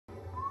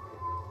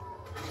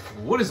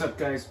What is up,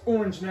 guys?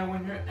 Orange Now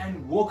in here,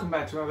 and welcome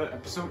back to another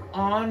episode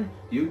on,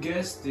 you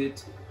guessed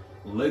it,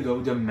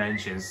 LEGO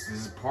Dimensions.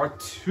 This is part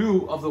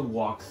 2 of the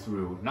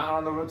walkthrough. Not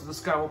on the Road to the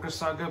Skywalker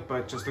Saga,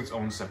 but just its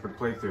own separate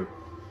playthrough.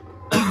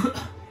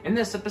 In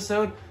this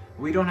episode,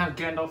 we don't have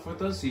Gandalf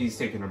with us. He's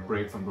taking a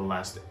break from the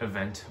last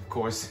event, of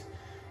course.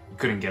 He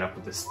couldn't get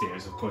up the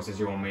stairs, of course, as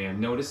you all may have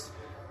noticed.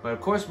 But of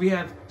course, we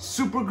have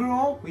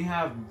Supergirl, we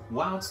have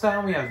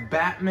Wildstyle, we have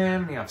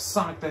Batman, we have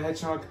Sonic the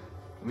Hedgehog,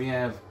 we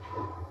have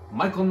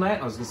Michael Knight.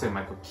 I was gonna say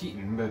Michael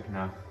Keaton, but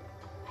no.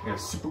 We have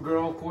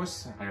Supergirl, of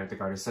course. I think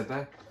I already said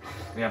that.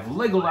 We have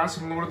Legolas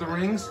from Lord of the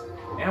Rings,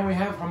 and we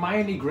have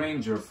Hermione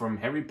Granger from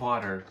Harry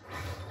Potter.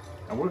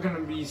 And we're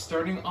gonna be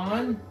starting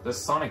on the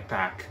Sonic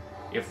Pack,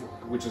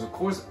 which is, of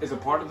course, is a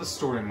part of the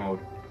story mode.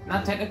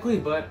 Not technically,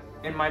 but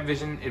in my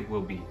vision, it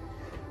will be.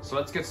 So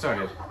let's get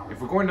started.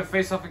 If we're going to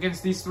face off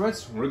against these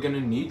threats, we're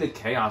gonna need the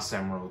Chaos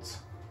Emeralds.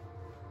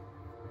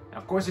 Now,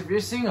 of course, if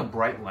you're seeing a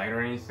bright light or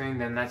anything,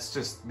 then that's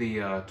just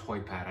the toy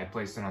pad. I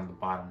placed it on the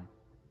bottom.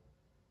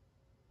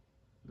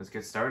 Let's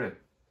get started.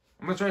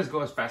 I'm gonna try to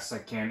go as fast as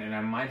I can, and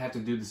I might have to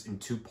do this in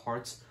 2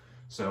 parts,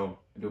 so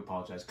I do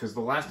apologize. Because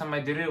the last time I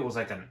did it, it was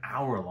like an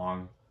hour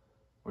long,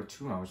 or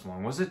 2 hours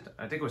long. Was it?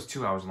 I think it was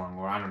 2 hours long,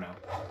 or I don't know.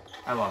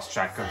 I lost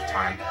track of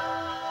time.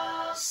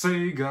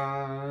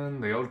 Sega,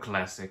 the old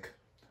classic.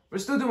 We're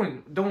still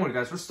doing, don't worry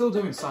guys, we're still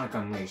doing Sonic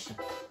Unleashed.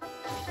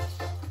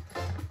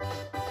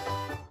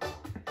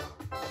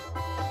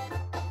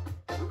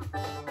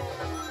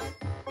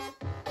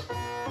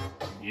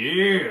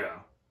 Yeah!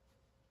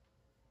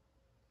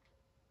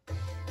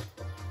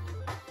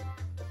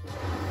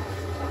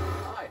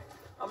 Hi,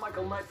 I'm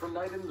Michael Knight from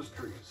Knight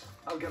Industries.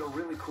 I've got a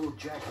really cool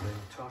jacket and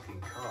a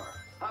talking car.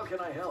 How can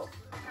I help?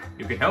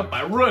 You can help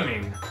by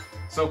running.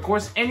 So of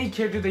course, any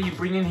character that you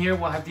bring in here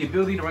will have the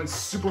ability to run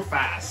super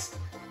fast,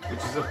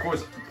 which is of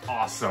course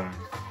awesome.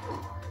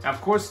 Now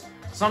of course,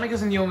 Sonic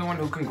isn't the only one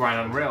who can grind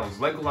on rails.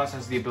 Legolas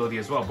has the ability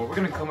as well, but we're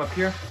gonna come up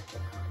here.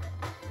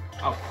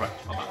 Oh crap,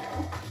 hold on.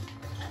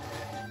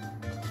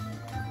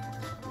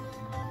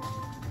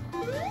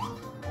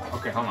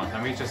 Okay, hold on,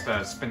 let me just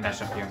spin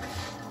dash up here.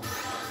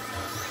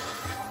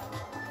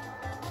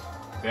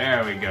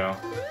 There we go.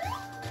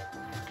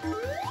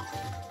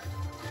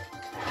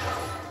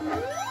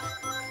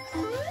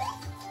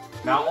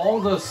 Now all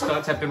those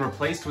studs have been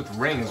replaced with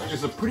rings, which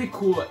is a pretty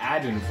cool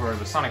add-in for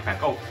the Sonic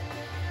Pack. Oh,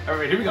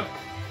 alright, here we go.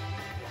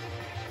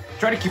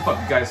 Try to keep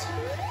up, you guys.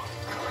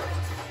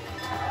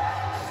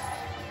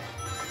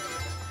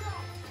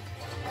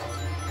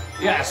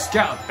 Yeah,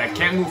 Scout, that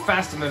can't move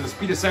faster than the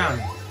speed of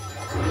sound.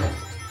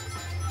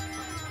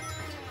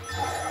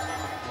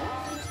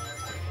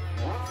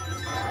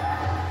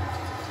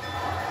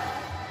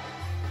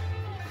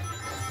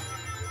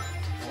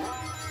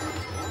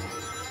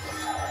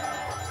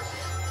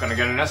 Gonna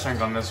get an S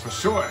rank on this for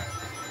sure.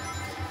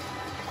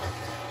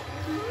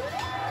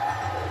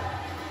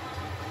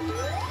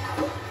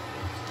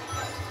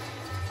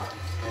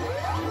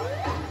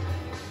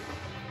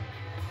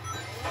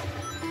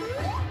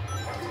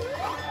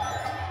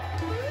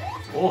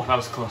 Oh, that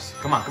was close.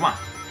 Come on, come on.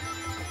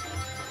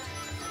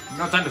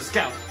 No time to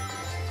scout.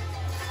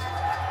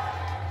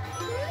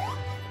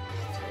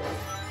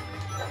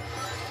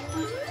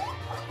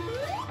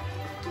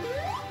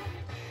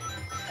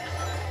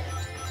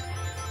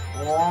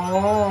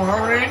 Oh,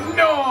 hurry!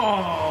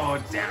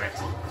 No! Damn it.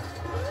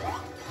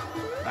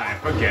 Alright,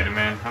 forget it,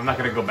 man. I'm not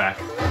gonna go back.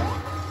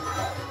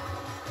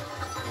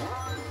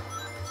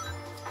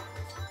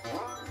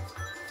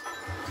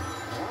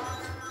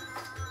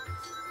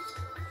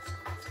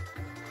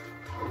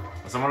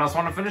 Does someone else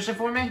want to finish it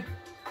for me?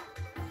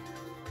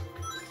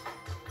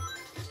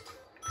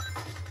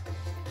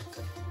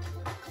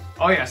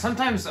 Oh yeah,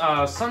 sometimes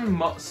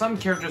some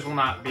characters will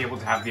not be able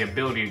to have the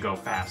ability to go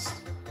fast.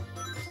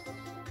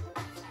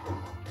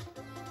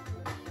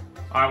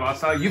 Alright, well,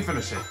 that's how you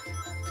finish it.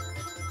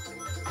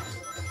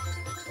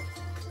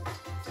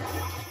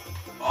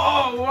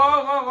 Oh,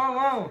 whoa, whoa, whoa,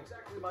 whoa!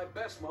 Exactly my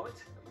best moment.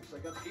 At least I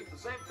got to keep the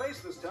same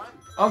face this time.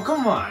 Oh,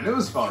 come on. It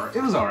was alright.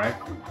 It was alright.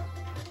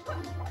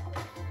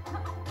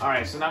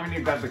 Alright, so now we need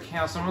to grab the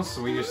Chaos Emeralds,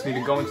 so we just need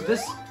to go into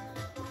this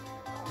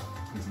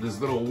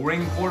little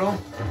ring portal.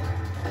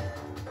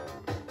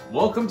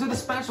 Welcome to the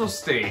special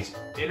stage.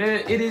 It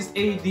is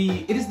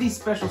the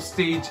special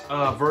stage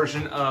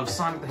version of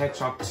Sonic the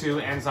Hedgehog 2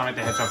 and Sonic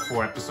the Hedgehog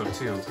 4 Episode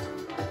 2.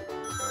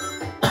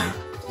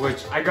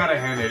 Which, I gotta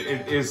hand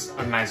it is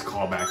a nice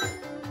callback.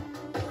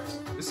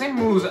 The same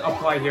moves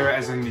apply here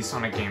as in the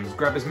Sonic games.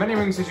 Grab as many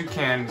rings as you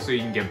can so you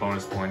can get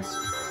bonus points.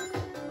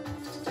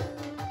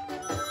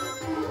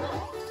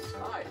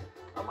 Hi,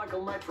 I'm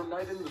Michael Knight from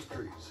Knight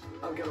Industries.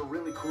 I've got a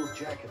really cool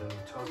jacket and a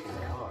talking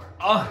car.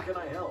 Oh. How can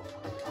I help?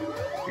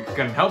 You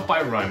can help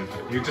by run.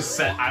 You just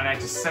said, and I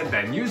just said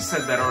that, and you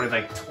said that already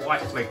like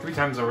 3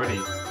 times already.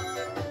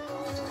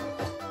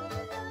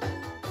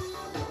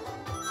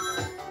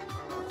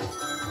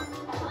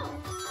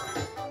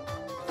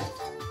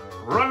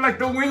 Run like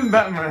the wind,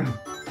 Batman!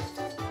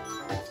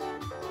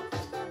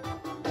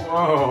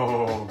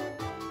 Whoa.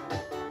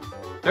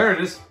 There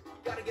it is.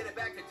 Gotta get it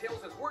back to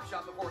Tails'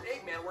 workshop before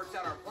Eggman works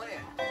out our plan.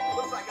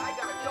 Looks like I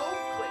gotta go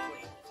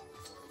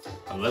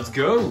quickly. Let's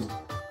go.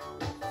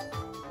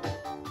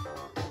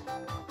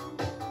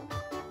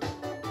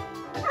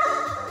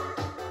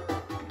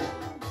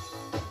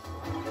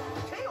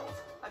 Tails,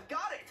 I've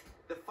got it.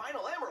 The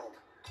final emerald.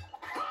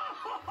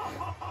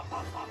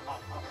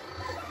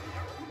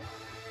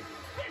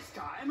 This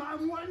time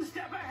I'm one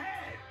step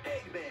ahead.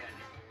 Eggman.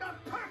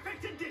 A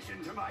perfect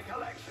addition to my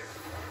collection.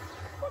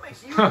 What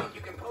makes you think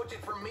you can poach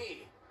it from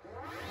me?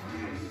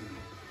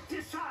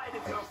 Decide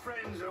if your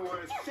friends are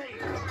worth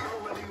saving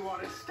or whether you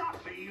want to stop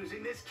me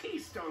using this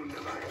keystone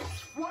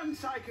device.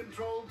 Once I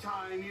controlled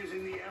time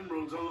using the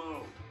emeralds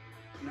alone.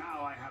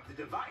 Now I have the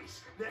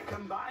device. Their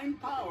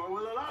combined power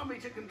will allow me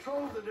to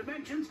control the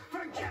dimensions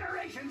for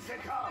generations to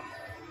come.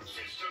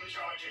 System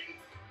charging.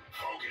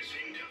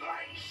 Focusing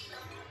device.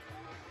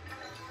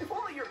 If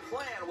only your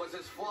plan was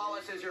as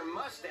flawless as your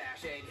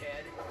mustache,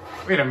 Egghead.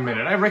 Wait a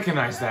minute, I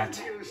recognize that.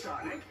 Thank you,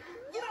 Sonic.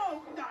 You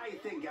know, I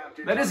think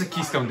after That is a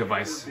keystone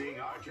device. being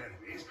arch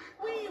enemies,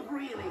 we've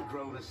really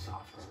grown a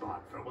soft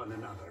spot for one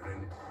another.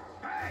 And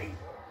hey,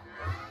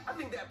 I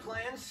think that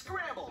plan's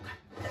scrambled.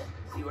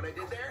 See what I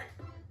did there?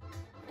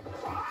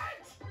 what?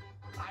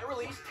 I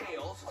released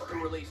Tails,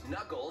 who released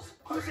Knuckles,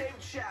 who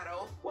saved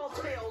Shadow, while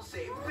Tails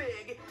saved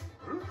Big.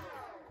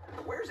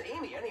 Where's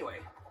Amy anyway?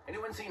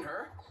 Anyone seen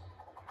her?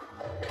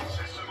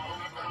 System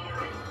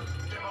overpowering.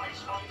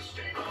 Device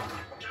unstable.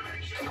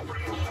 Dimension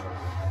breach.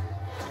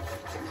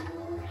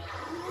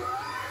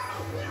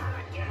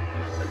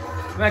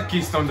 That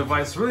keystone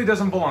device really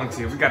doesn't belong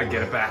to you. We gotta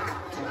get it back.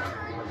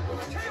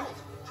 Tails,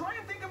 try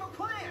and think of a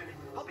plan.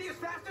 I'll be as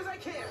fast as I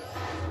can.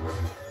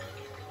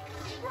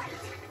 Right,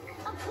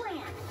 a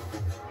plan.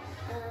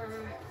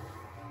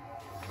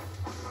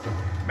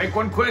 Make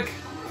one quick.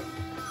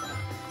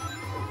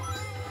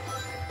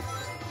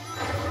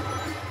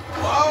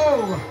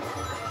 Whoa!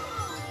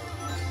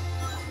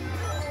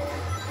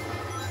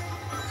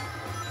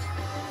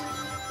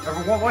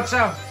 Everyone, watch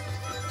out!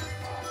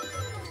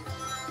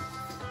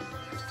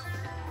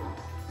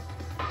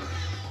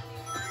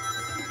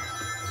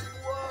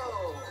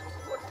 Whoa,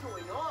 what's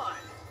going on?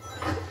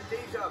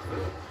 This is deja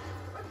vu.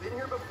 I've been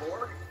here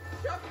before.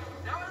 Yep,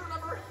 now I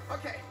remember.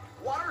 Okay,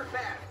 water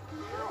bad.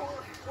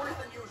 Worse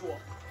than usual.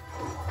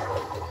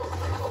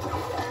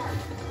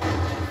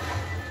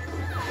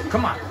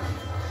 Come on.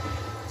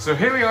 So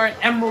here we are in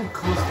Emerald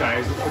Coast,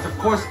 guys, which of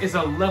course is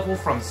a level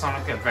from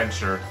Sonic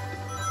Adventure.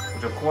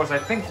 Which of course I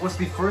think was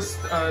the first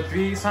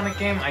 3D Sonic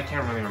game. I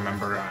can't really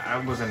remember.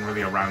 I wasn't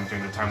really around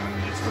during the time when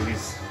it's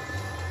released.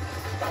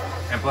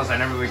 And plus I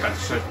never really got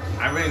to search.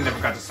 I really never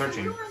got to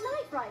searching. You're a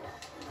night rider.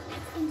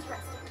 That's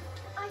interesting.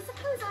 I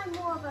suppose I'm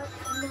more of a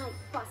night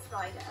bus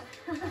rider.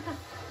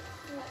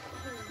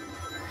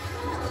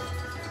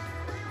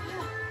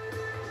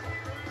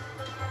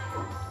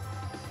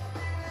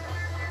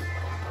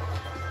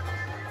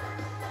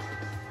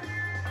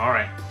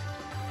 Alright.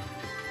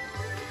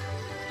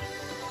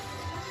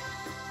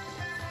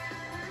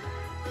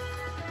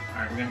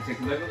 Alright, we're gonna take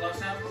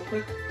Legolas out real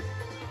quick.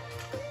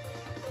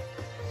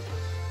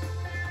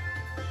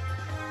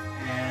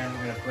 And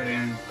we're gonna put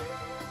in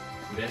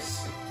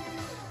this.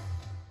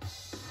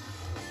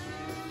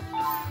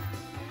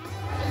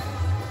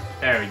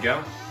 There we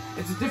go.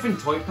 It's a different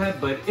toy pad,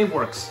 but it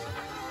works.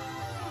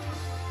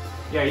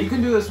 Yeah, you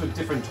can do this with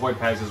different toy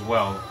pads as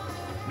well.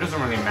 It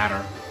doesn't really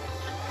matter.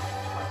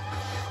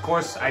 Of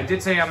course, I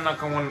did say I'm not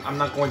going to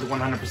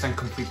 100%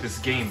 complete this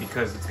game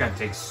because it's gonna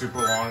take super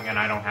long, and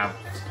I don't have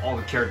all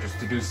the characters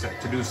to do so.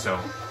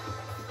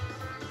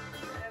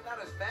 Not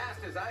as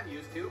fast as I'm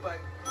used to, but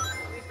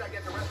at least I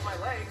get to rest my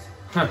legs.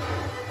 Huh.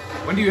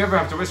 When do you ever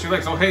have to rest your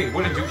legs? Oh hey,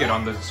 what did you get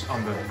on the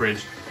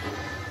bridge?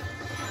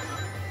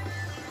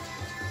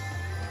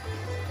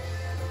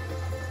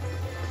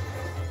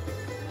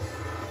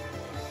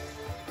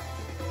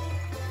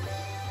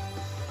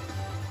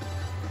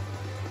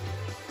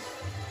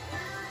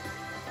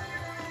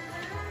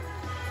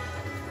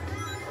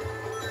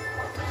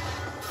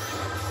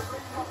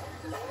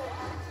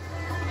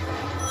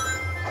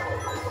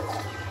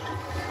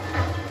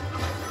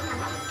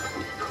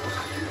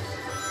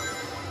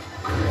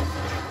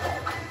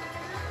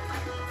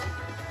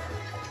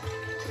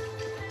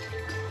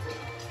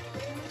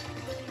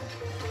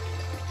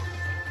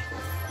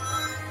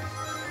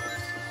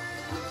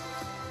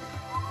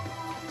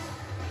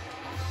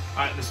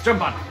 Alright, let's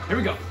jump on. Here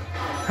we go.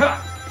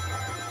 Ha!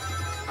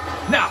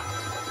 Now!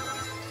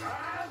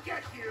 I'll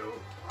get you.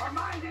 Or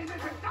my name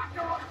isn't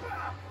Dr.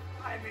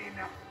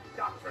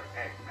 Dr.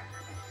 Eggman.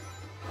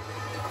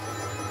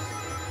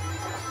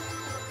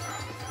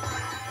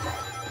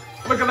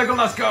 Look at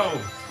Legolas go!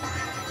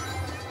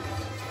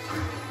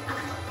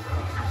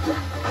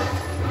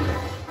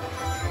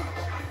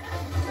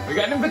 We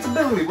got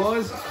invincibility,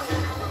 boys!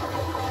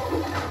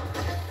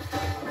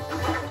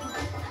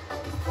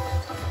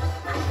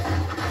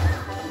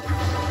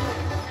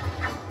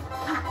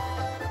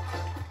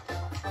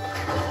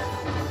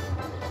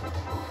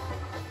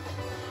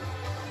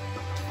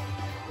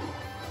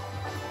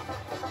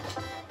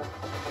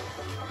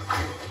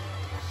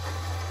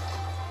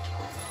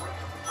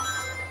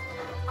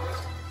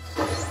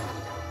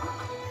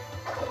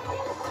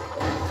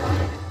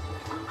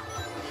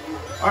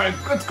 Alright,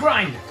 let's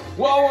grind!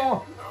 Whoa,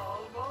 whoa!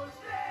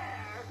 Almost there.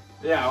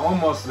 Yeah,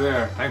 almost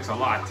there. Thanks a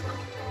lot.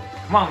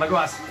 Come on,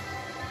 Legolas.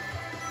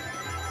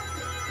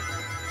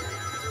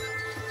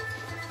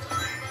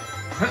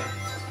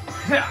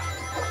 Yeah.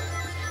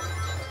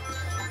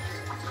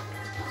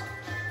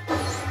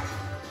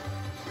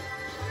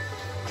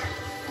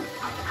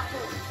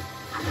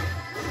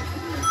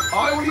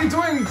 Oh, what are you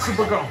doing,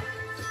 Supergirl?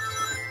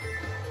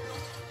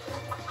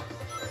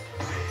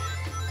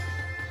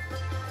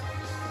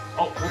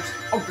 Oh, whoops.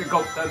 Okay,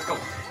 go. Let's go.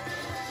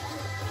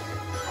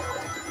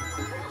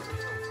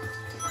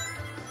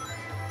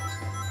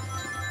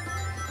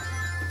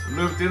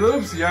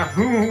 Loop-de-loops,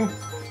 yahoo!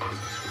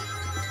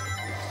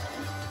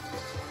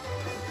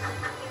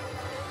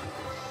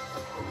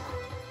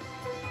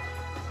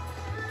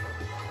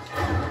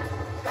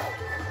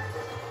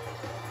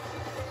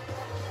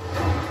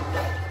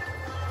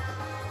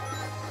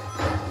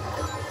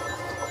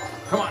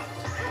 Come on.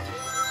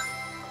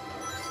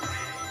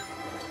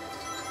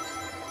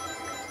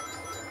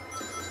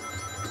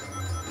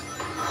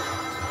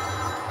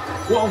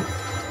 Whoa!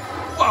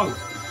 Whoa!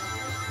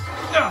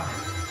 Ah.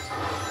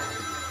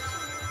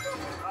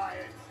 Try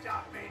and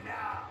stop me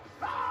now.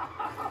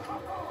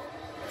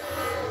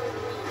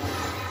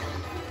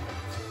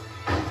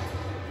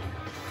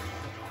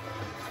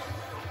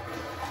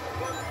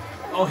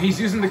 Oh, he's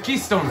using the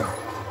keystone.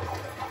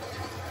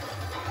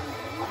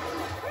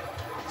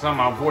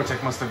 Somehow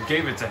Vortex must have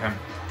gave it to him.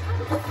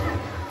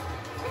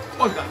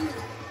 Oh God.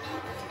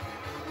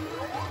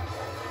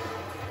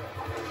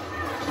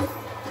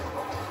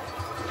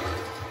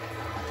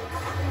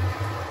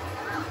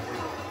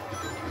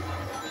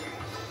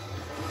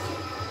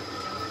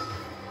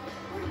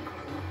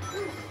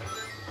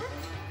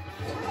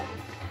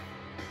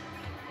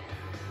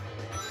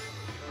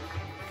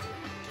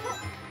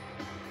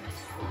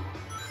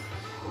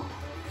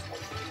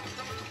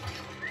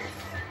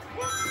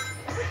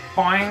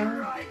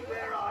 Boing. Right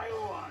where I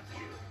want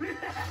you.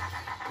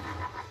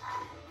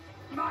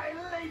 My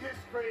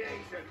latest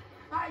creation.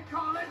 I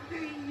call it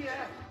the.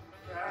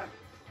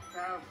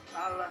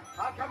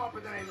 I'll come up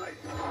with the name later.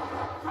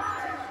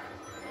 Fire!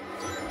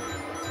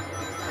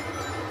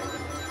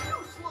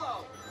 Too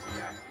slow.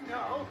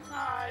 No,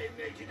 I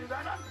made you do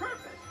that on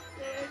purpose.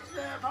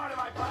 It's part of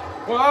my plan.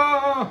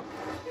 Whoa!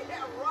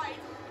 Yeah, right.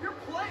 Your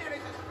plan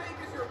is as fake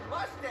as your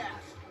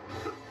mustache.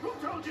 Who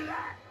told you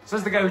that?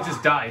 Says the guy who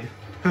just died.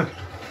 Oh,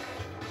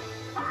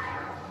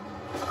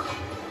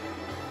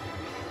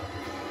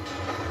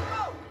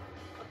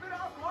 a bit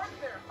off mark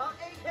there, huh,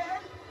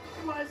 egghead?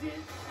 Was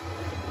it?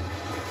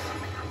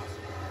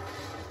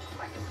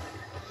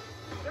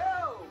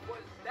 No,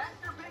 was that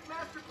your big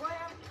master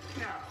plan?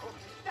 No,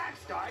 that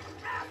starts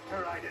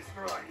after I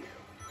destroy you.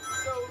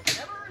 So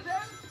never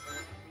then?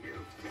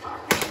 You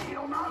fucking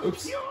needle mouth.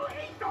 Oops. You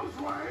hate those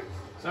words.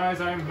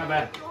 Sorry, my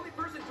bad. The only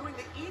person doing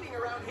the eating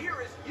around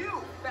here is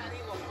you, fatty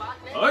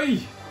Lobotnik.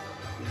 Oi!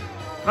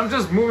 I'm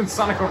just moving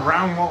Sonic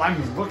around while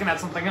I'm looking at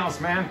something else,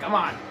 man. Come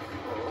on.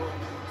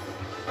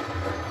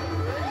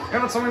 How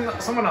about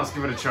someone else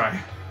give it a try?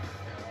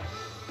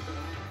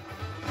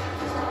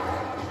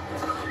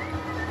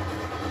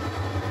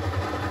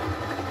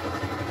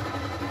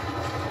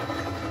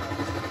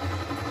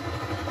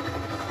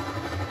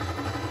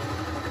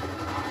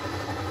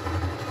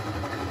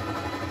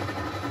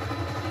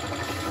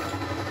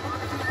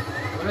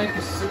 What the heck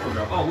is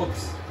Supergirl? Oh,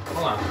 whoops.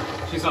 Hold on.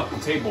 She's off the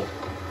table.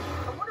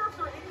 I wonder if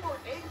there are any more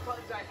egg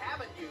puns I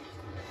haven't used.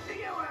 Do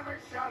you ever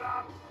shut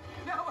up?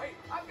 No, wait,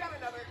 I've got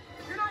another.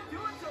 You're not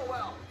doing so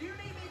well. Do you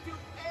need me to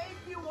egg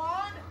you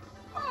on?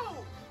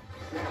 Oh!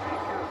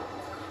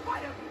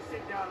 Why don't you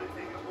sit down and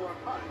think of more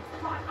puns?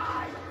 But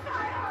I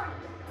fire!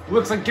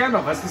 Looks like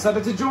Gandalf has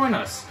decided to join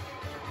us.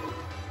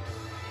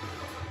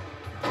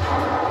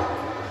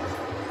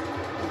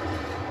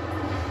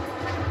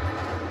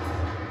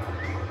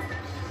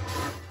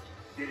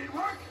 Did it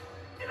work?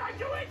 Did I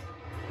do it?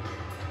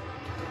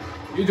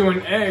 You're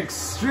doing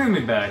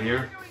extremely bad here.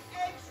 You're doing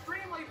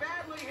extremely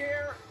badly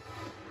here.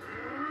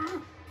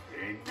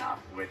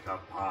 Enough with the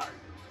puns.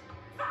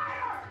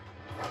 Fire!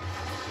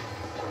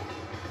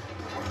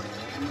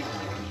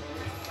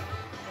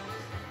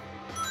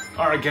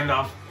 Alright,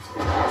 Gandalf.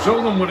 Show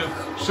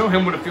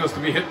him what it feels to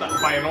be hit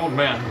by an old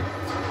man.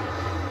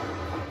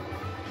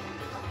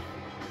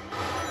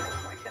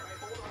 Why can't I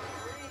hold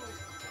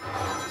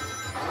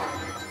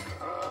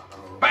on to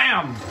rings?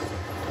 Bam!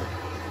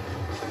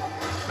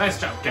 Nice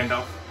job,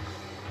 Gandalf.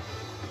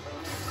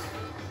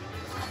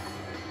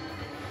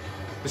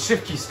 The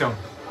shift keystone.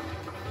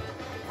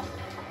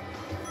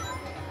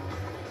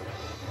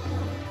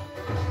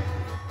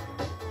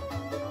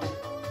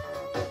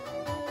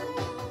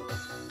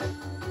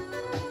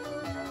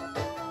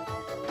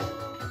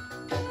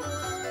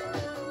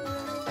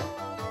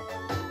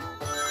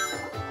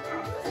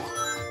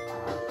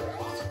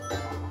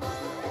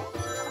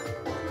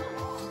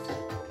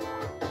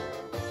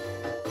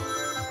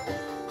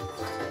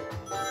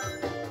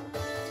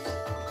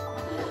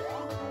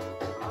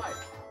 Hi,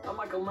 I'm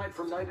Michael Knight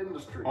from Knight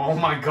Industries. Oh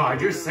my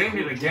god, you're saying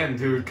it again,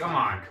 dude. Come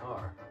on.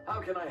 Car. How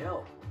can I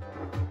help?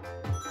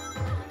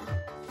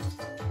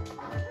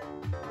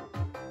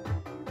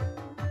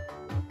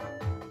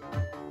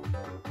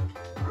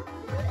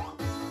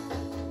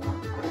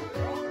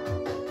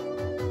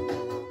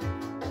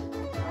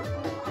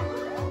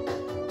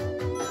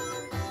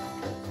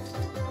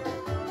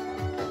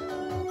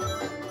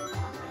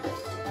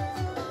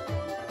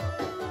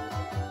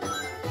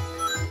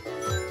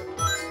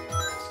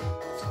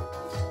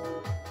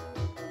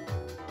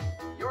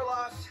 Your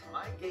loss,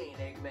 my gain,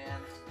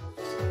 Eggman.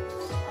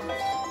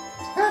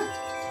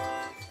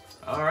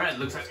 Alright,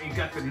 looks like we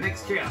got the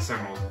next Chaos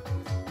Emerald.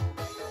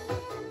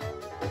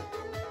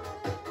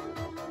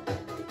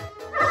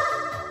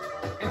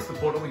 Into the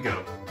portal we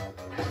go.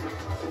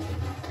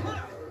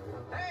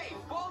 Hey,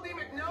 Baldy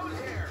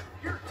McNose here.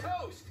 You're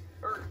toast.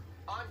 Or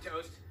on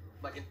toast,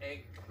 like an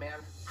egg man.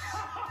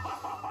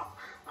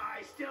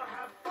 I still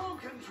have full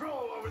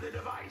control over the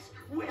device,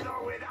 with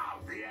or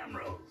without the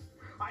emeralds.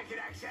 I can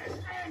access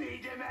any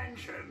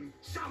dimension,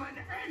 summon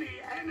any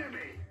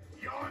enemy.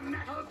 Your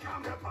metal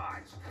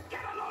counterparts.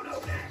 Get a load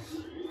of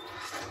this.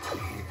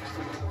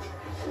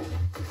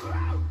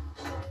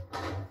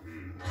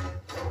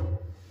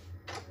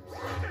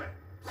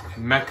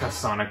 Mecha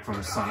Sonic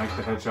from Sonic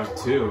the Hedgehog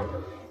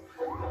 2.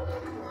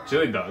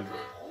 Chili Dog.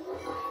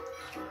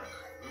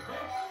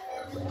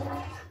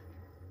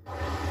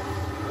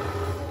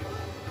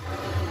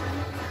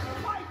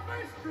 My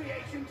first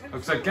creation to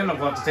Looks like Gandalf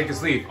will have to take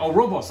his leave. Oh,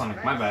 Robo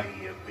Sonic, my bad.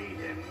 you beat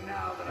him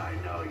now that I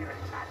know your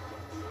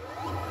tactics.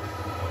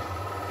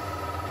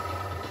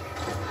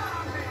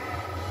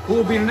 Who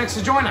will be next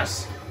to join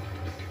us?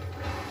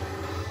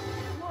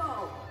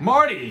 Whoa,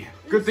 Marty!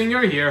 Good thing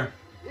you're here.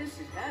 this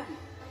is heavy.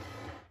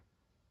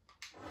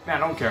 Nah, I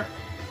don't care.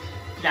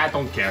 Yeah, I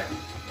don't care.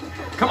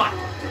 Come on!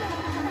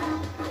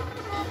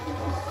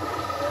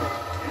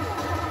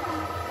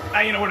 Now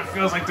you know what it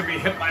feels like to be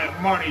hit by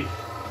a Marty.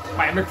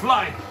 By a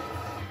McFly.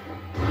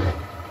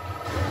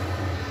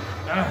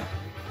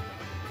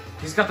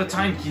 He's got the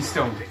time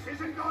keystone. This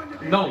isn't going to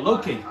be No, a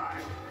locate. fun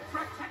time.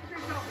 Protect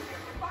yourself with your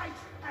device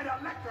and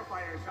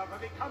electrify yourself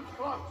if it comes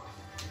close.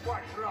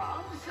 What's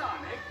wrong,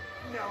 Sonic?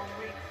 No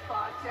weak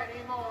spots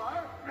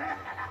anymore?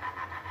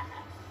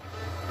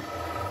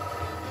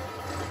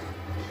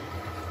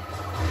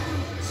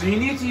 So you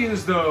need to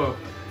use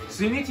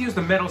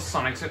the Metal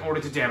Sonics in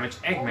order to damage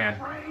Eggman.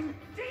 Brain,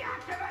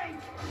 deactivate!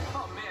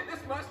 Oh man,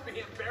 this must be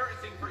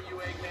embarrassing for you,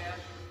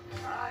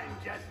 Eggman. I'm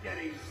just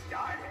getting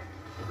started.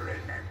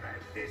 Remember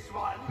this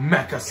one?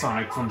 Mecha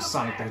Sonic from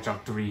Sonic the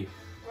Hedgehog 3.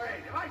 Wait,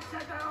 have I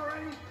said that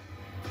already?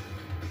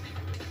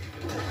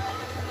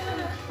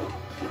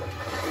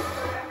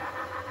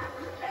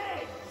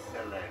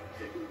 Excellent.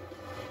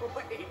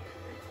 Wait,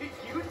 did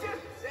you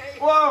just say?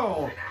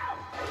 Whoa! Now,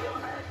 you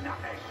heard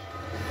nothing.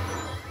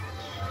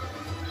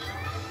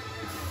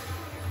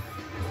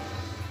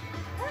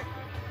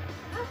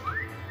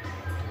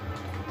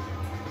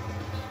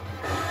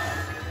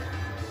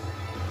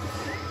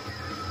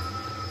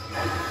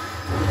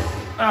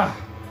 Ah!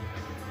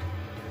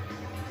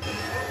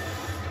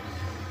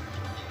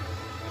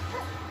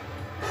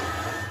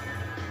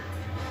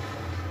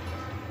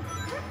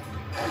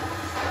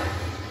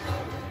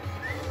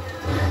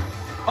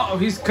 Uh-oh,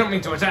 he's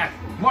coming to attack.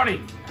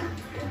 Marty!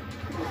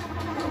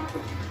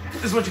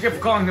 This is what you get for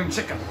calling him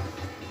chicken.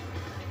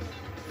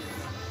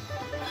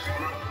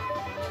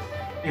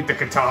 Eat the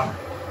guitar.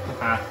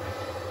 Ah.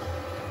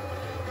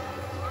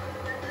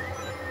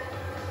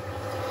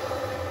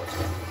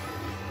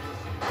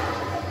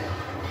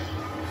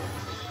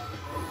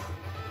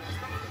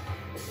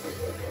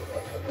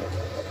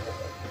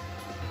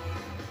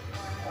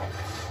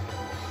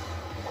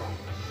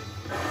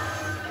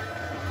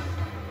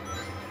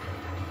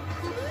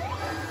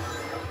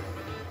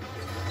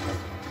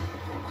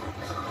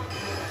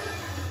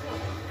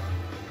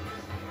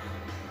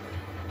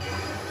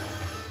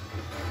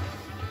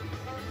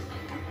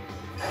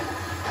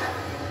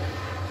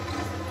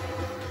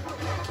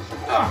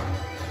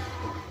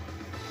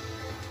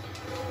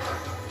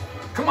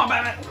 Come on,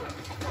 Batman!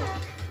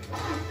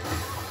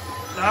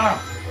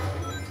 Ah!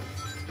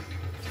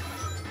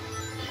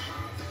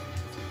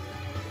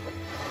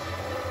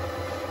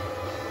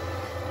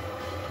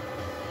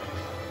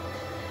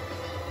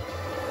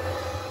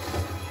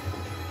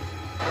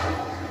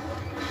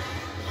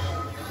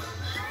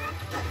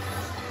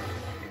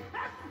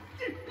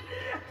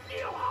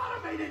 You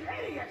automated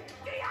idiot!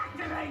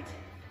 Deactivate!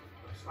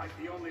 Looks like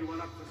the only one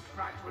up to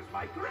scratch was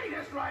my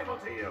greatest rival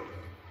to you.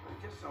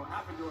 I just so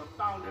happened to have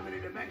found him in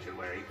a dimension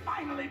where he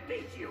finally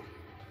beat you.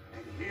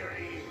 And here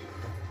he is.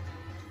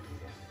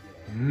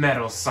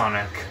 Metal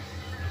Sonic.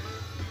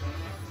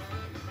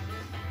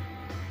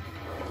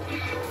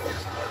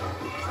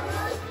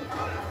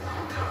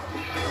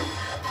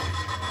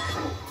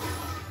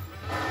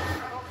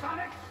 Metal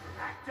Sonic,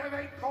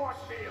 activate force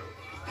field.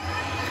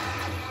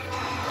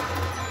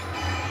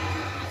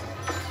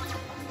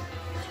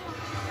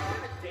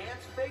 Gonna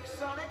dance, fake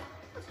Sonic?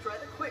 Let's try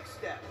the quick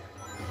step.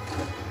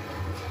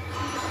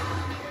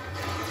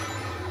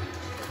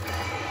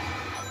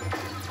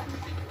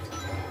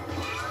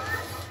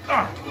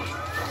 Ah!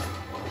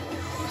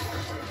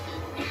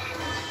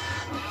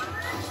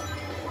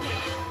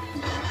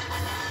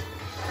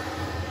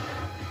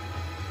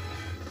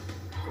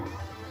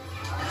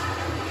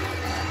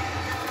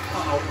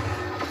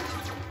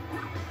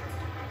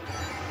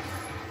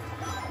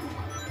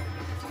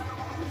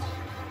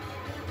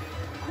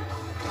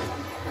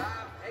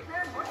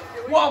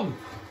 Whoa!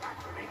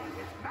 Activating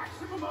his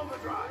maximum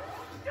overdrive.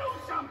 Do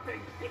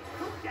something! It's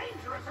too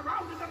dangerous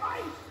around the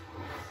device!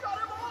 Shut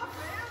him off,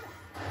 man!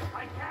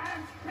 I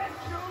can't! It's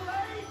too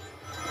late!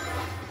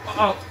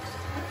 Uh-oh.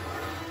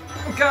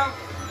 Look out!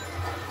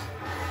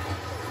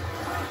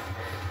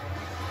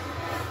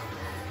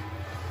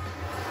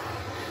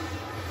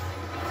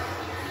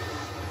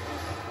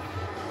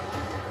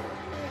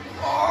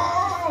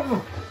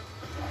 Oh!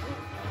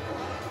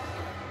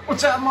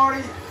 Watch out,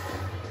 Marty!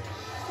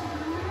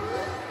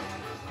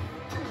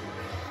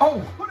 Oh!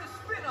 Put a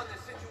spin on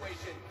this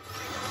situation!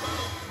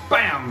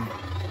 Bam!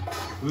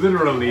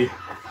 Literally.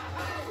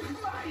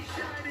 My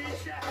shiny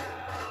shell!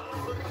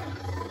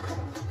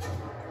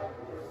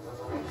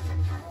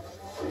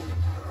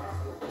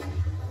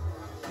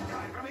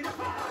 Time for me to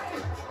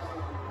fly!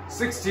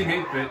 16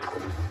 8-bit.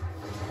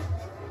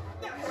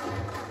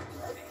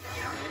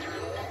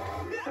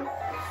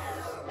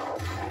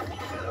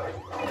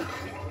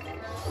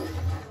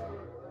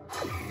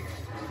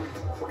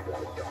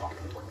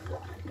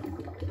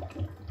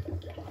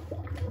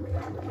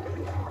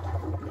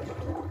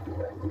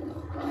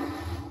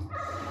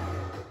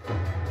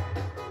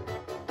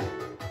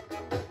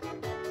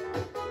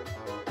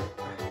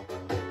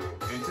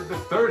 Into the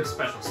third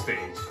special stage.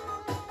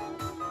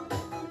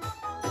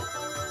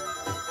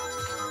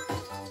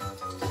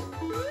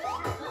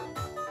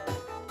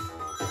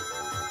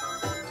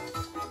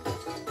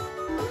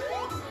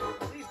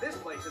 At least this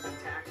place is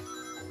intact.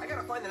 I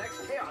gotta find the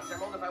next Chaos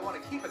Emerald if I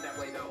want to keep it that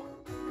way, though.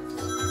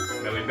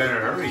 Then we better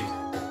hurry.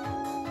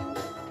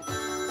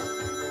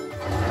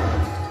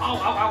 Ow,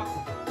 ow, ow!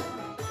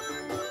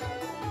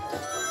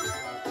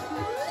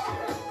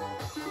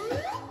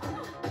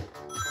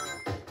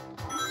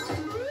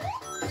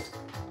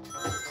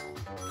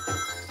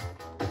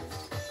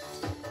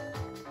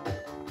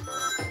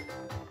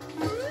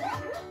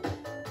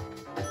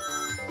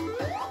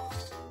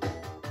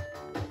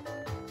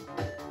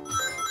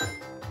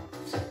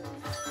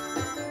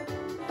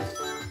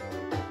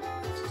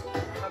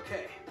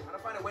 Okay, gotta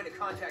find a way to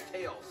contact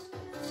Tails.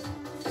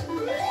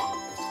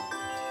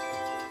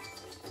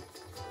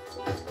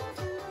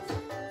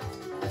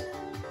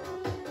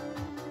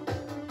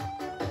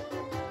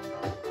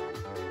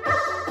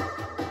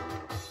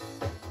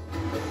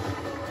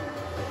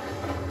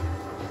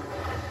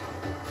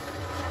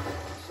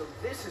 So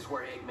this is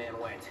where Eggman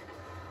went.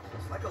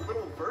 It's like a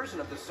little version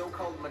of the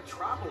so-called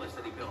Metropolis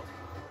that he built.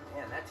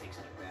 Man, that takes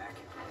me back.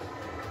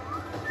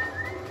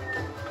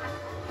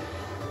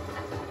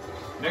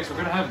 Next, we're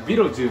gonna have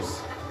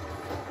Beetlejuice.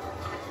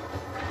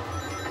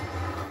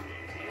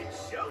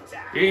 It's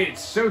showtime!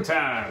 It's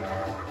showtime!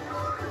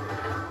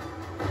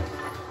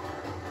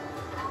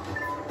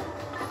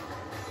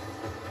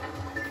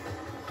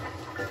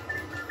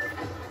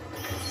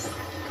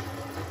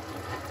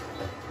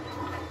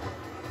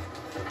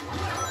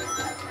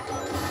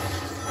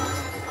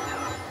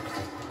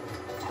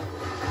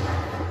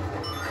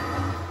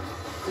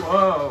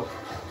 Whoa!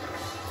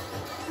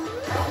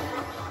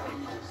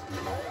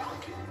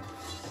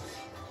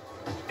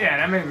 Yeah,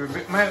 and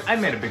I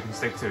made a big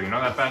mistake too. You know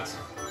that, Bats?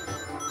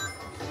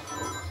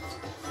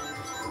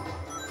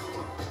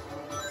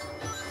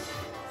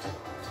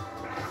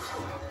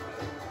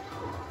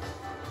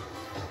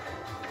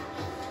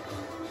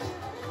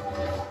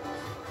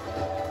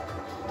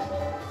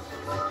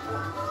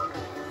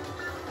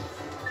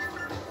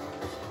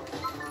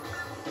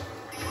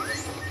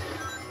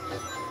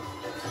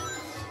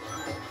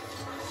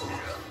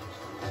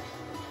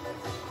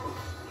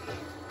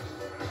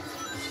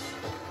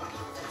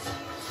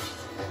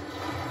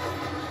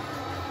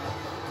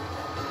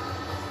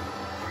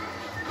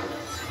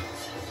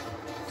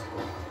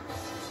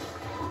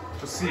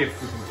 Let's see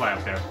if we can fly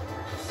up there.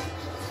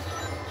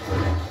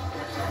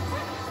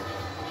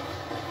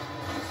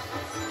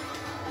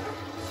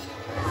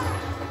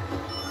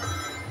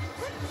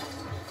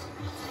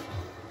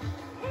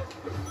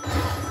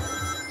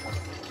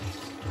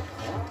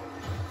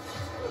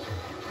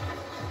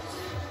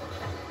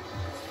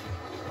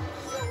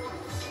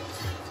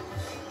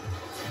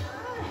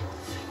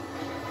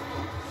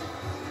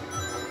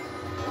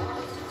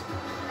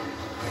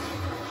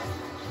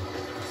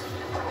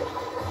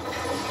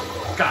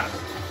 Got it.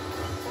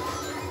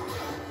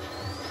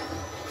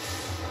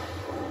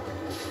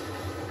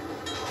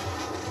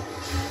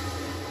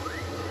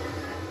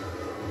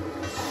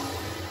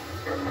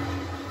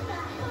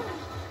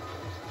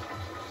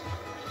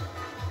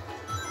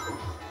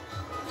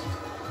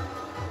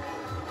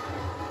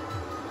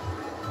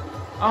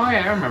 Oh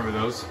yeah, I remember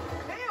those.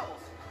 Tails!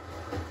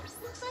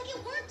 Looks like it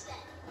worked then.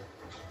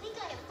 I think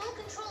I have full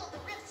control of the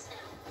rifts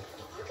now.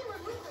 If you can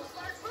remove those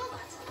large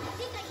robots, I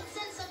think I can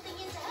send something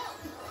in to help.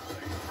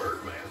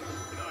 Birdman.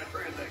 You know, I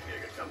trained that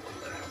gig a couple of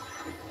times.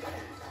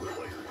 Quit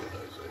later, did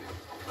I say?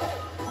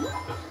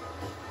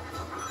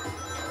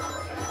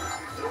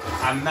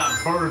 I'm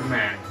not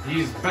Birdman.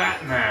 He's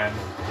Batman.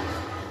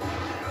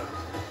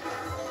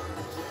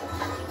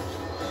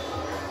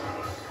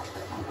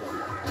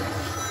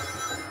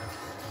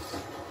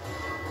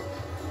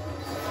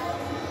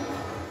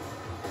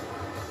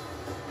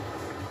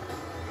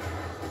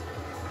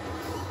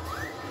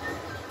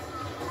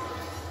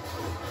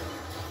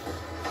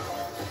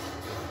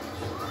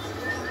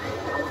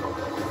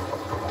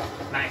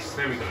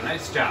 There we go.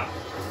 Nice job.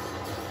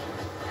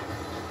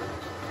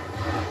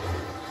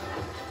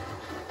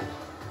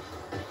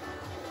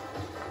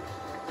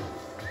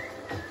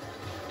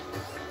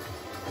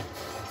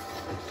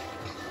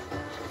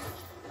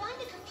 Find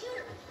a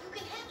computer. You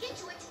can hack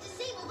into it to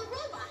disable the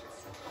robots.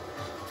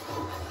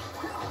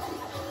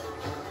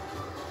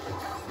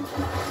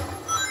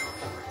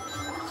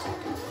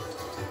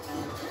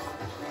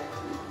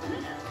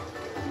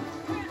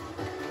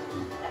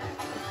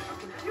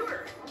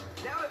 Computer.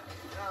 Now it,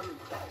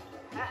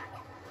 hack.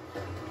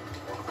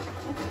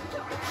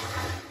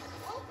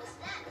 What was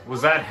that?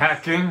 Was that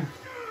hacking?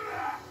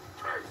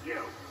 Curse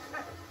you!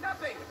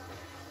 Nothing.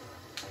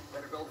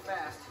 Better build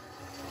fast.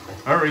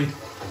 Hurry.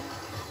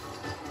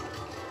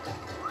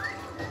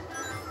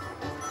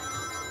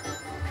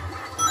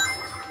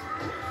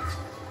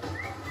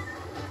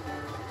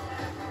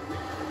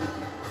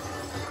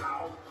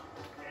 How?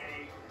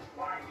 Hey,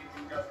 why did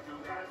you just do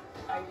that?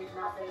 I did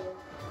nothing.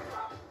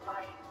 Stop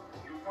lying.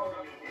 You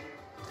totally did it.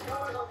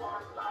 You're the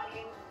one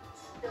lying.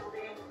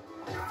 Stupid.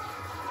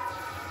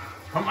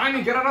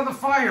 Hermione, get out of the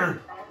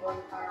fire! That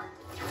one part.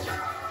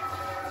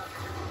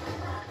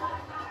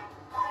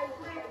 I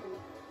win.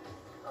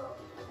 Oh,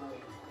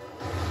 wait.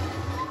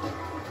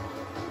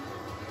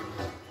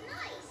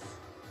 Nice.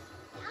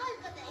 Now I've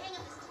got the hang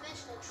of this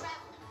dimensional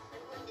traveling. I'm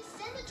going to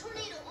send the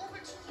tornado over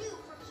to you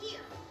from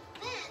here.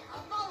 Then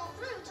I'll follow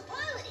through to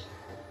pilot it.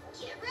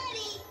 Get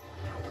ready.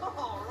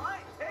 All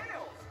right,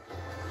 Tails.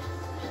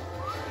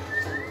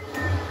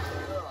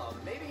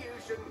 Maybe you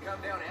shouldn't come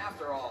down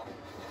after all.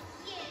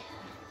 Yeah.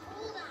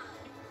 Hold on.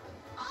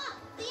 Ah,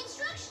 the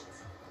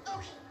instructions.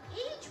 Okay,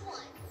 page 1.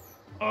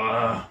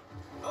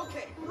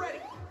 Okay, ready.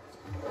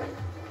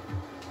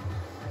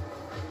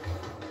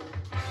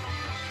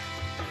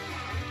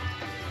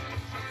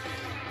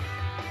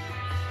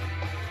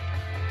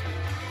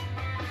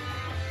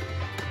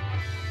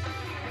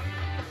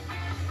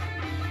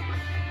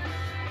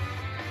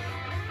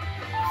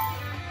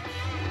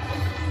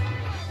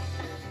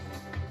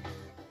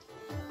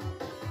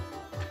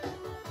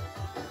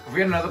 If we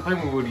had another plane,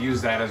 we would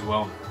use that as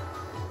well.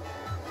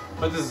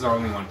 But this is our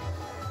only one.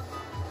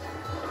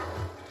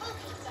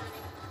 Okay,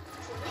 Sonic.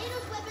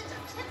 Tornado's weapons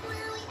are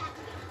temporarily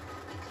activated.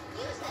 You can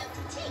use them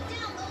to take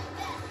down those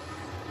bats.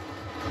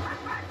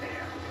 Right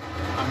there!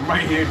 I'm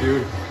right here,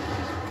 dude.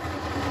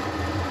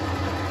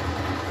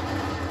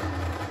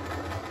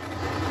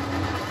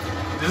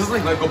 This is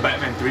like Lego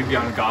Batman 3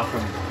 Beyond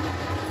Gotham.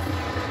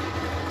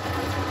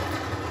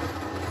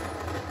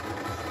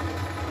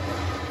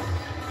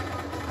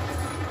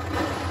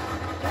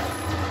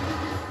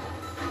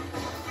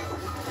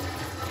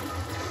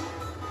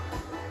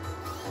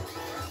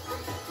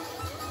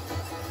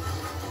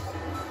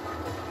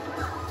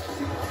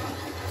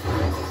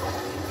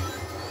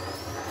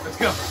 Let's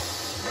go.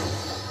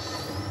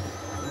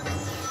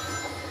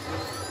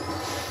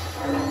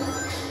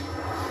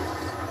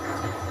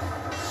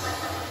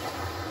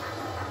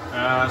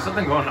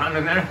 Something going on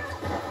in there.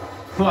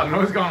 A lot of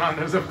noise going on.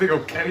 Is everything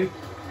okay?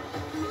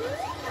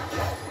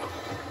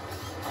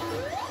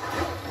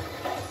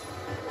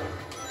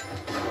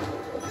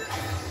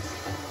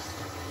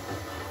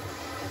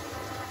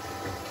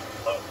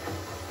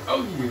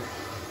 Oh, yeah.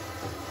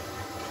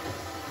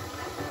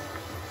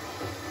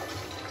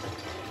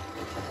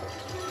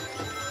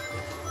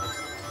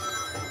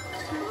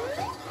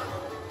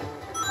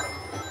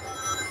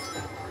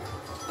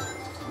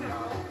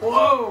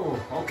 Whoa!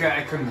 Okay,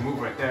 I couldn't move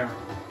right there.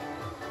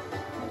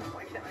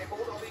 Why can't I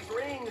hold all these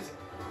rings?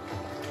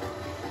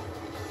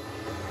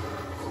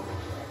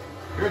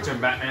 Your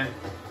turn, Batman.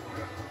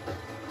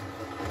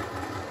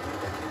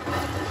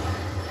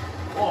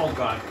 Oh,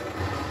 God.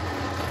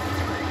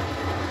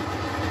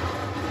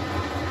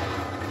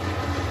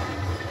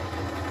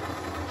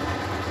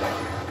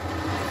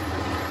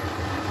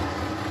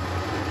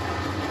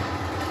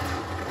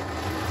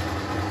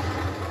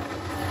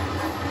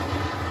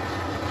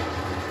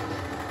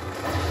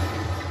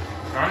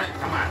 Darn it,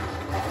 come on.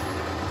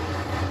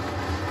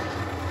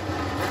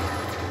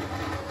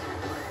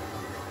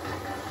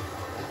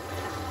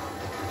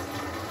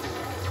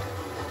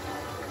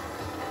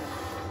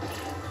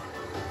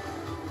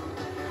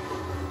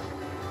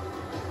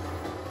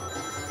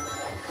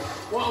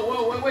 Whoa,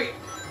 whoa, wait, wait.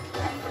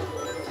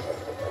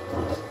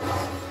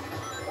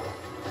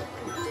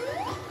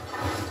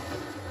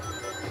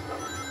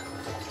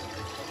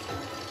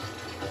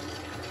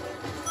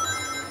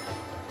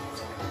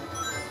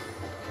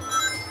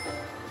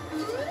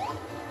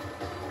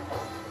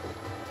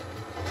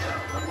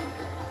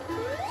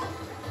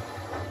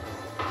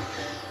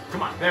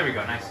 Come on, there we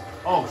go, nice.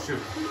 Oh,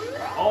 shoot.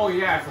 Oh,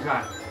 yeah, I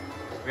forgot.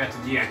 We have to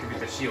deactivate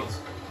the shields.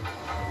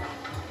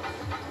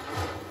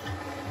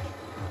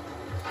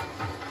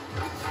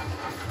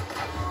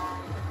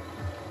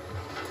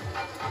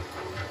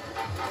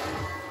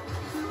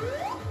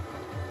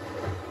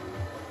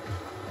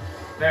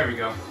 There we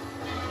go.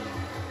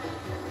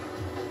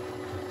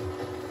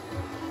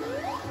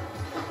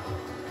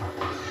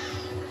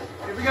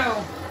 Here we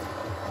go.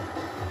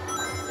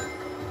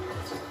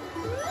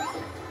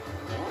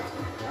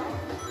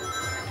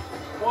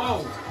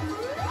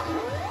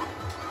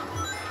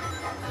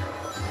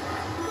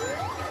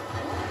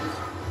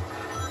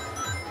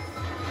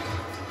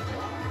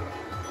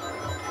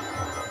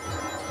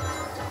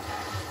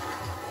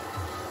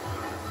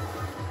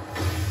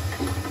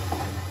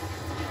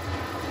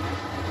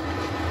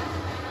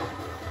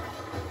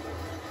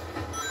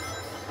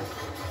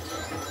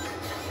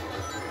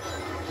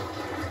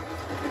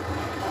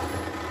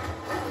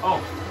 Oh.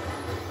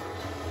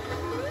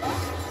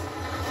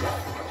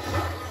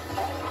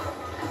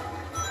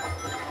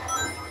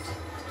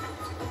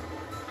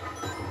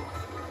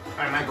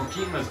 Alright, Michael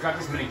Keaton, let's grab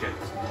this minikit.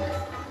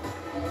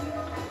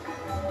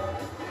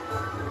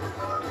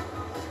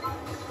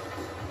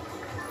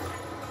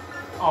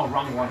 Oh,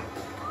 wrong one.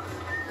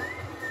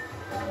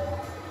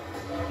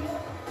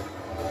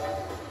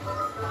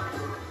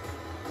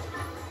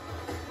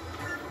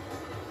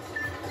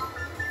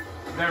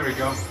 There we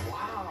go.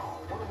 Wow,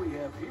 what do we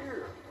have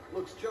here?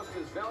 Looks just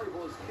as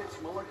valuable as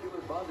Kit's molecular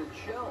bonded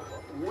shell,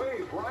 but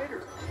way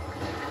brighter.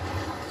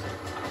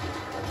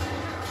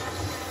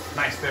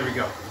 Nice, there we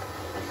go.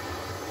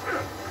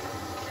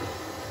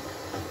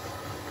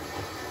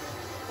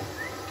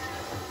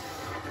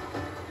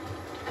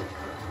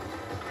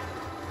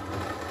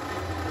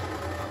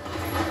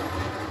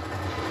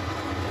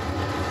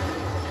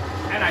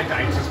 And I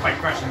died just by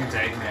crashing into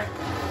Eggman.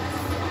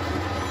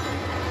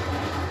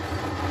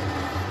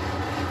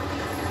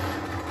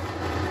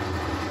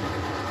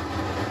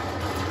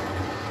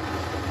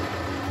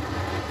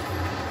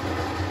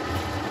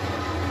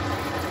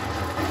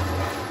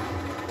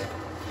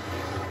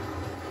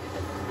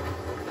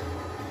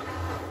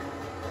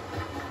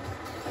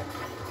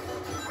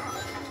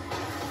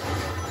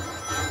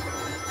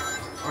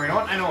 Or you know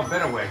what? I know a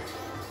better way.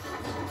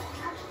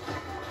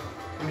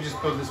 Let me just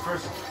build this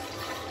first.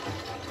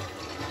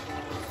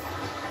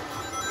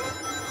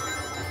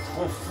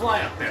 We'll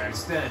fly up there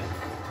instead.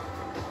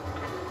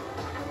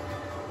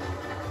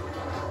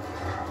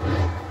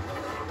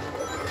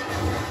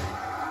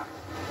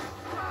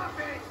 Stop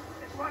it!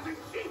 It wasn't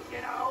cheap,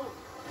 you know!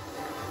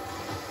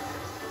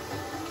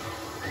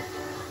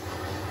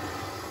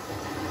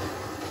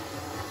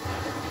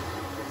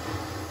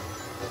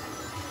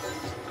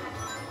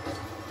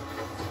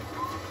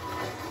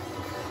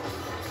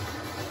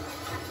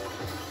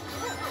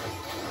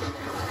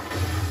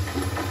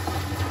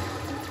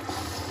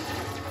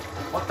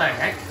 What the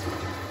heck?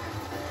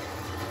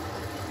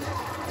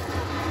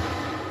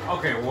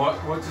 Okay,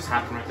 what just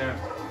happened right there?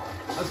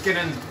 Let's get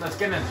in. Let's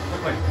get in.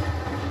 Quickly.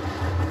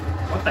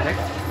 What the heck?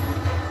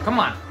 Come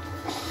on.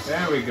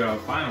 There we go.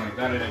 Finally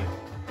got it in.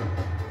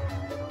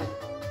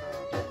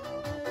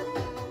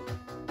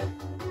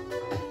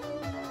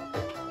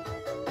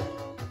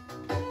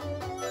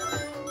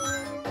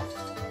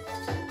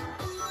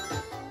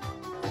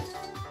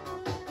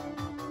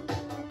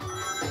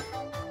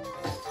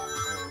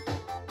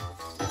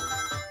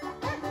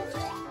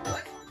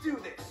 Let's do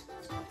this.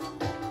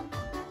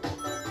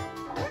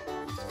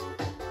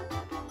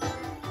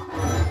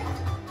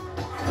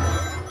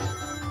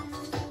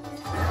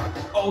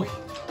 Oh.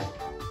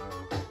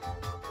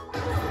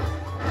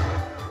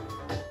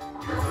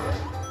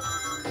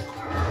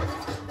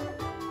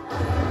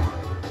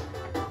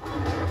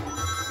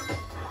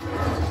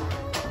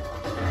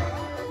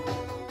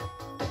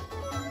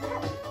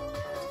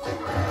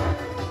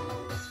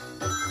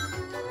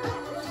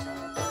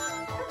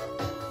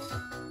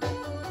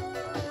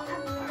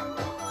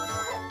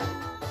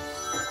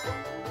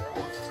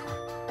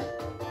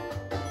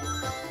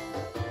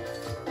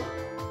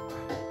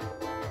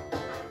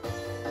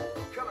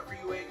 Coming for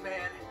you,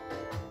 Eggman.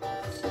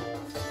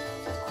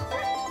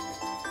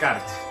 Got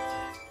it.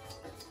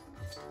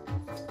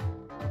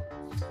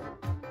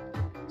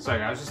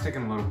 Sorry, I was just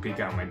taking a little peek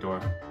out my door.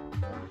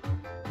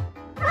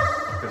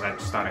 Because I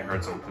just thought I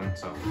heard something,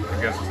 so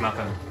I guess it's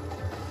nothing.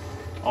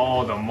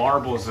 Oh, the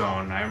marble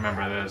zone. I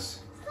remember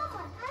this.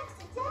 Someone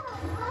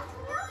accidentally locked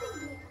me up in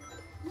here.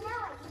 Now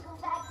I can go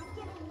back to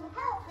giving you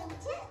help and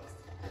tips.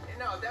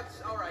 No,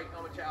 that's all right,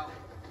 Omochao.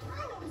 I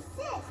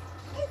insist.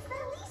 It's the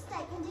least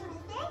I can do to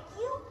thank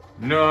you.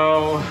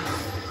 No.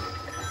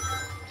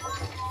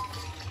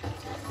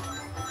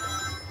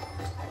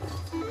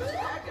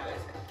 Bad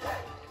guys.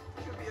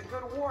 Should be a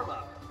good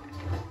warm-up.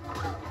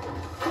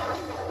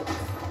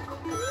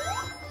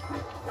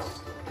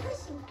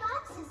 Pushing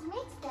boxes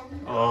makes them.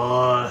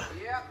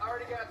 Yep,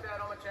 already got that,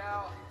 Omochao.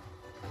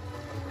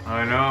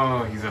 I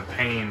know, he's a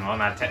pain. Well,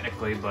 not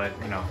technically, but,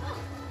 you know,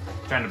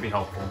 trying to be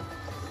helpful.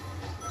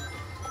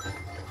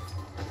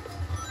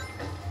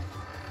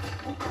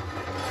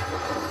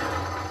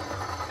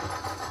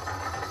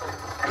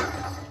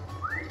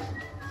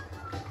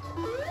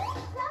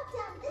 Drop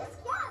down this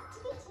gap to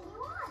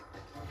continue on.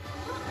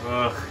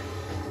 Ugh.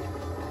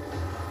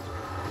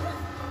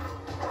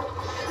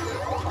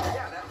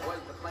 Yeah, that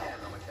was the plan,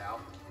 Omochao.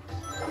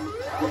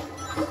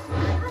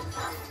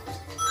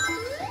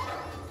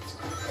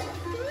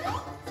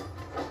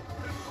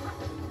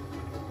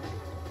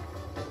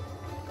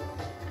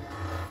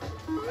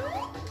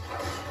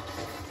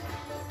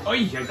 Oh, I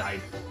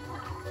died.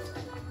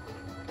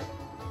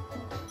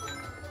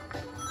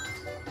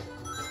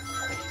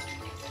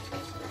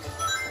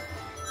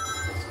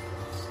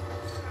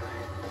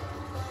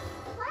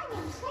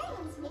 Climbing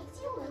trains makes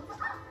you move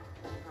up.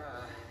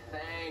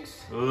 Thanks.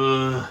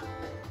 Ugh.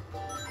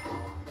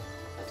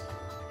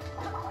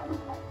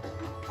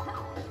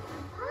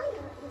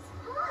 Fire is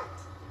hot.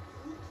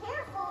 Be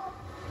careful.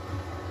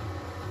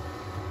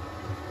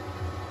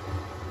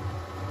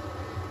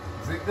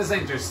 This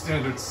ain't your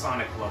standard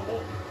Sonic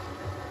level.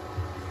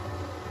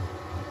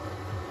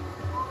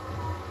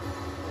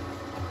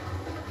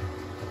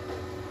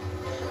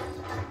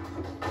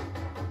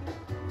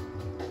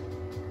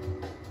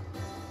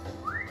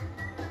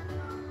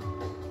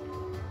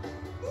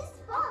 This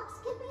box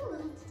can be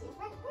moved to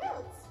different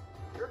routes.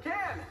 Sure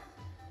can.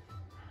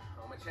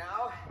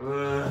 Omochao.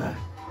 Ugh.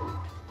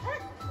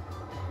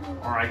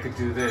 Or I could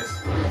do this.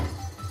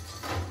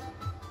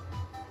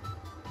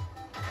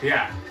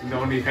 Yeah,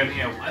 don't need any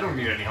help. I don't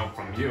need any help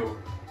from you.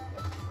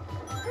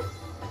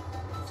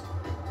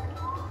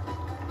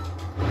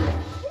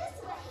 This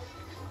way.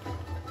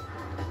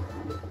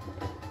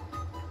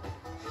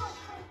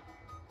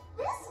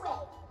 This way.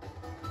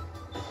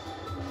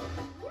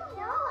 You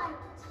know I'm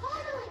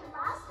totally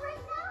lost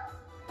right now?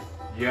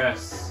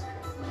 Yes.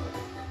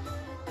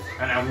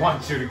 And I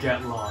want you to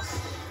get lost.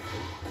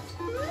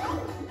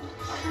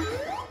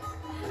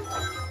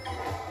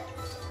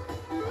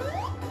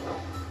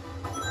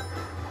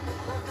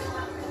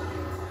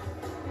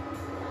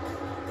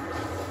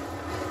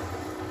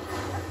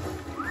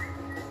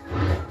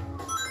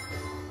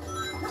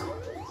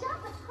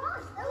 Jump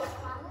across those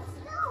fallen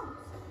stones.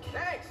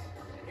 Thanks.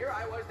 And here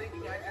I was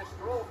thinking I'd just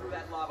stroll through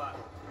that lava.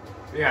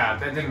 Yeah,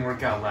 that didn't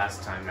work out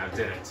last time, now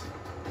did it?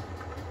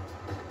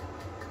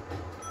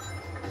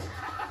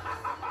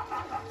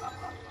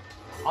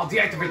 I'll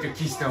deactivate your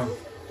keystone.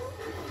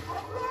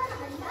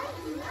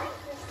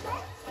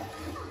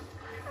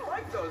 I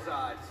like those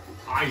odds.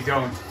 I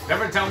don't.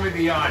 Never tell me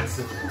the odds.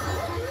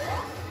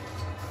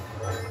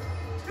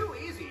 Too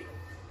easy.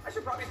 I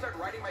should probably start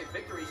writing my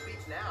victory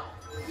speech now.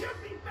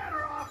 You'd be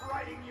better off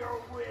writing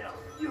your will,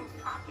 you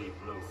cocky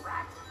blue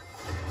rat.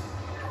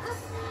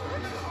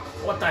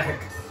 What the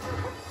heck?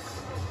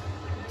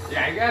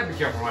 Yeah, you gotta be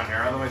careful around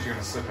here, otherwise you're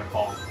gonna slip and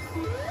fall.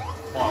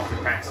 Fall off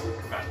your pants.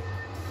 Okay.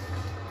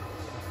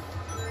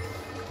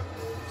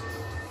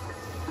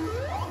 You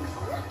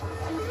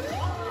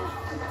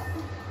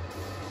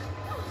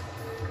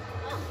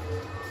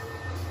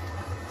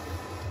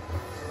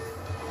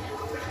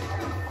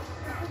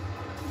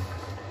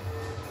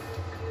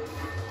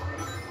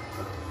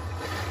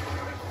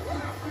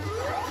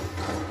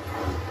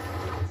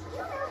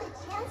know the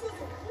chances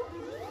of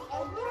you beating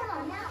Eggman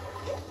are now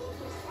 50%?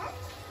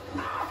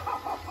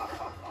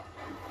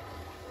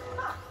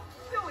 Huh.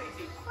 Still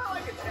easy. I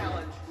like a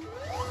challenge.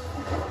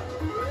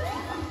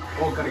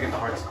 Oh, gotta get the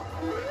hearts.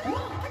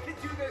 I could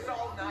do this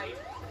all night.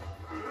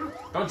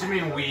 Don't you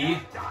mean we?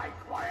 Die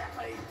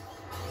quietly.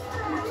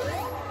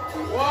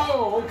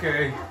 Whoa,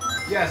 okay.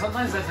 Yeah,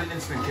 sometimes that's an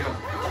instant kill.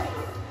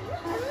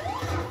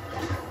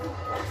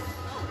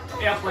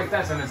 Yep, like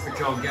that's an instant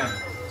kill again.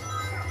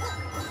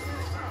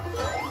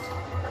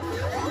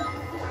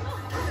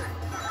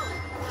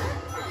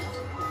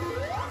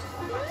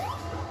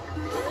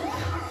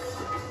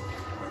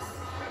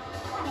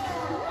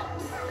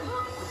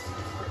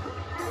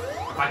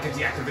 If I could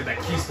deactivate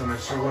that keystone, that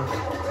sure would.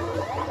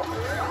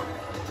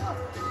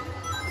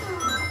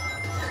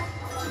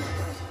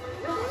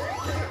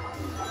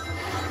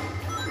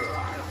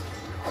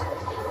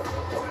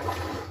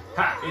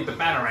 Ha! Eat the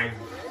batarang.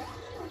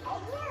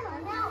 Eggman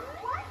are now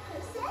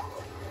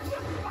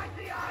 1%? Like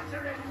the odds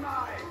are in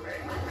my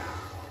favor now.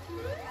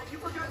 You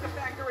forgot to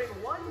factor in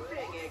one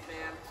thing,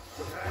 Eggman.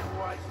 And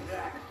what's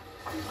that?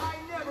 I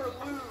never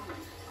lose.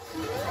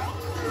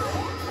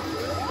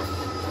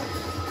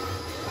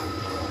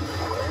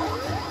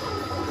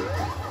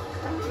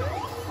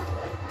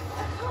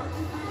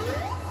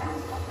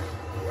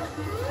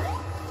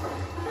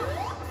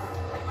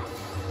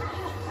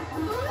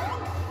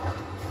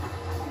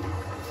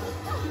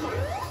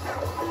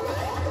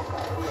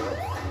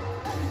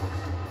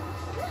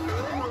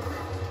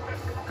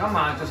 Come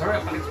on, just hurry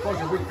up and expose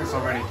your weakness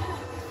already.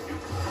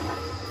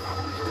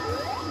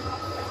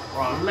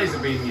 Or I'll laser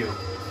beam you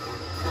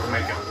to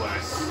make it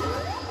worse.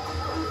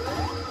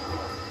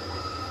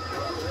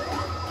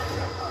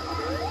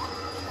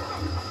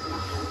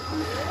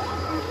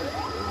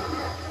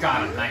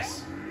 Got it,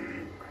 nice.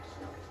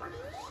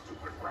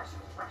 Stupid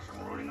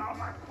Preston ruining all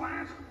my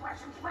plans.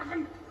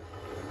 Preston.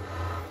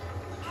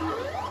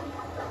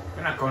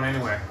 You're not going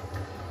anywhere.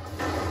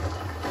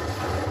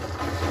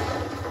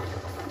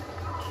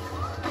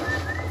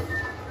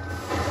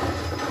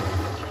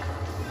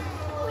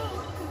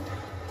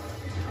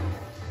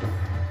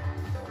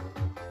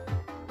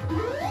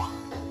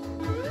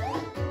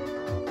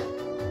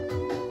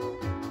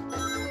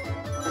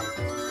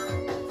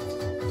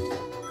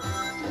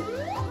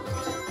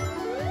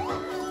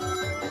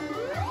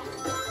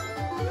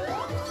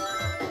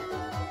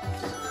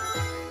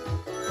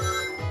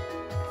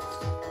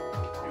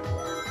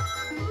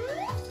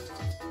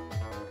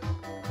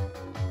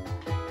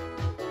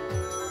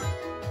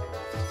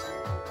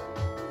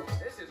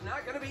 This is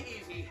not gonna be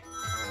easy.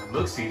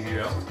 Looks easy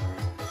though.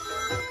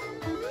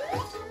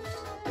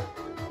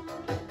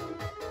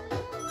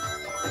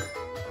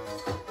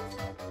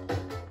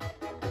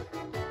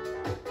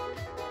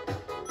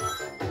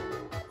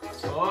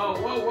 Whoa,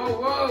 whoa, whoa,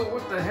 whoa!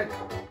 What the heck?